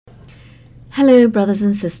Hello, brothers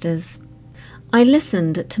and sisters. I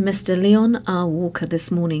listened to Mr. Leon R. Walker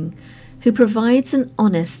this morning, who provides an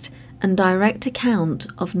honest and direct account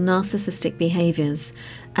of narcissistic behaviors,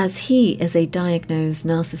 as he is a diagnosed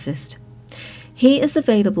narcissist. He is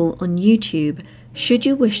available on YouTube should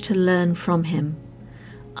you wish to learn from him.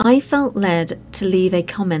 I felt led to leave a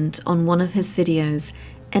comment on one of his videos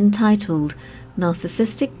entitled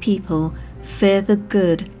 "Narcissistic People Fear the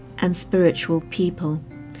Good and Spiritual People."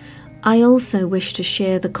 I also wish to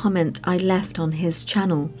share the comment I left on his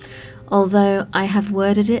channel, although I have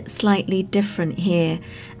worded it slightly different here,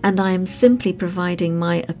 and I am simply providing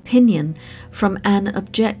my opinion from an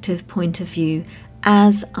objective point of view,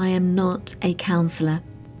 as I am not a counsellor.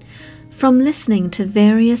 From listening to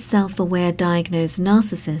various self-aware diagnosed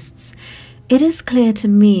narcissists, it is clear to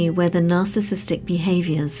me where the narcissistic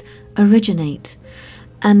behaviours originate,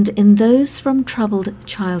 and in those from troubled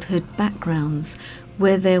childhood backgrounds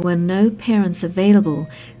where there were no parents available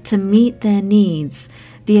to meet their needs,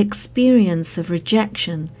 the experience of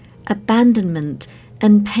rejection, abandonment,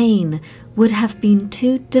 and pain would have been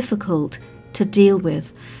too difficult to deal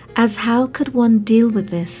with, as how could one deal with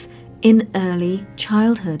this in early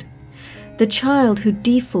childhood? The child who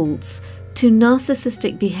defaults to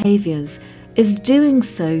narcissistic behaviors is doing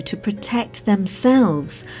so to protect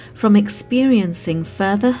themselves from experiencing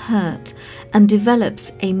further hurt and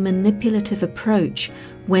develops a manipulative approach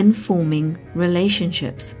when forming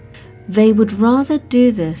relationships. They would rather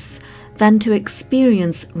do this than to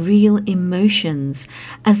experience real emotions,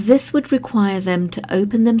 as this would require them to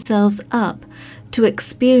open themselves up to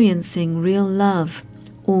experiencing real love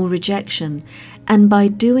or rejection, and by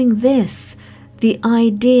doing this, the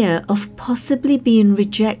idea of possibly being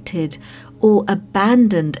rejected or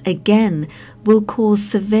abandoned again will cause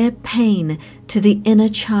severe pain to the inner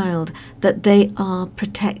child that they are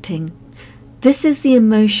protecting. This is the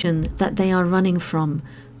emotion that they are running from: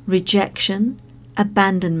 rejection,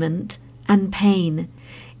 abandonment, and pain.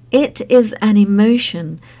 It is an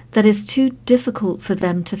emotion that is too difficult for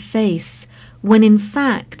them to face, when in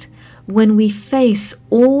fact, when we face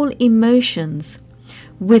all emotions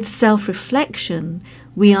with self-reflection,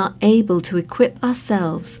 we are able to equip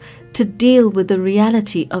ourselves to deal with the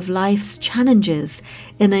reality of life's challenges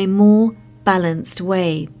in a more balanced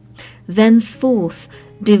way, thenceforth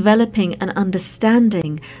developing an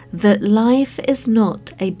understanding that life is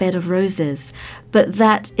not a bed of roses, but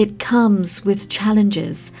that it comes with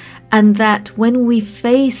challenges, and that when we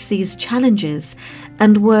face these challenges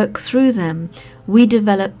and work through them, we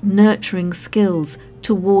develop nurturing skills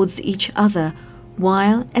towards each other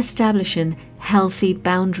while establishing healthy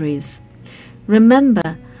boundaries.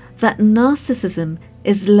 Remember that narcissism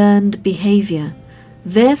is learned behavior.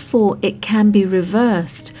 Therefore, it can be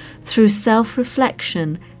reversed through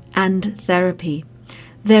self-reflection and therapy.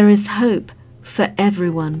 There is hope for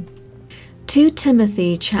everyone. 2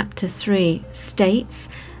 Timothy chapter 3 states,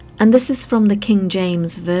 and this is from the King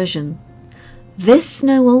James Version, "This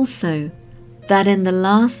know also, that in the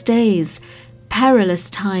last days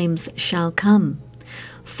perilous times shall come.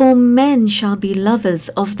 For men shall be lovers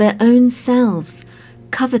of their own selves,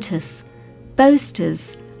 covetous,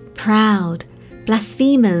 boasters, proud,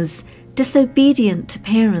 blasphemers, disobedient to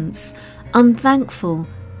parents, unthankful,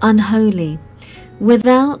 unholy,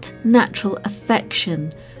 without natural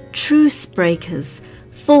affection, trucebreakers,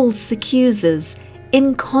 false accusers,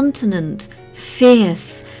 incontinent,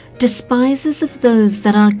 fierce, despisers of those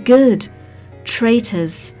that are good,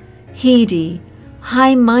 traitors, heady,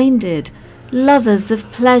 highminded, lovers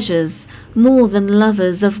of pleasures more than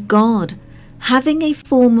lovers of God, having a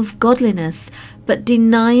form of godliness, but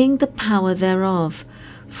denying the power thereof.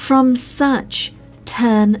 From such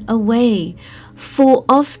turn away. For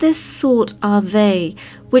of this sort are they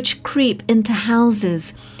which creep into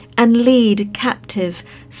houses, and lead captive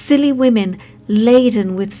silly women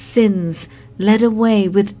laden with sins, led away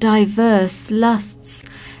with diverse lusts,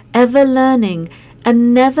 ever learning,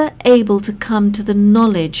 and never able to come to the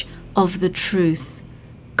knowledge of the truth."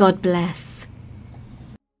 God bless.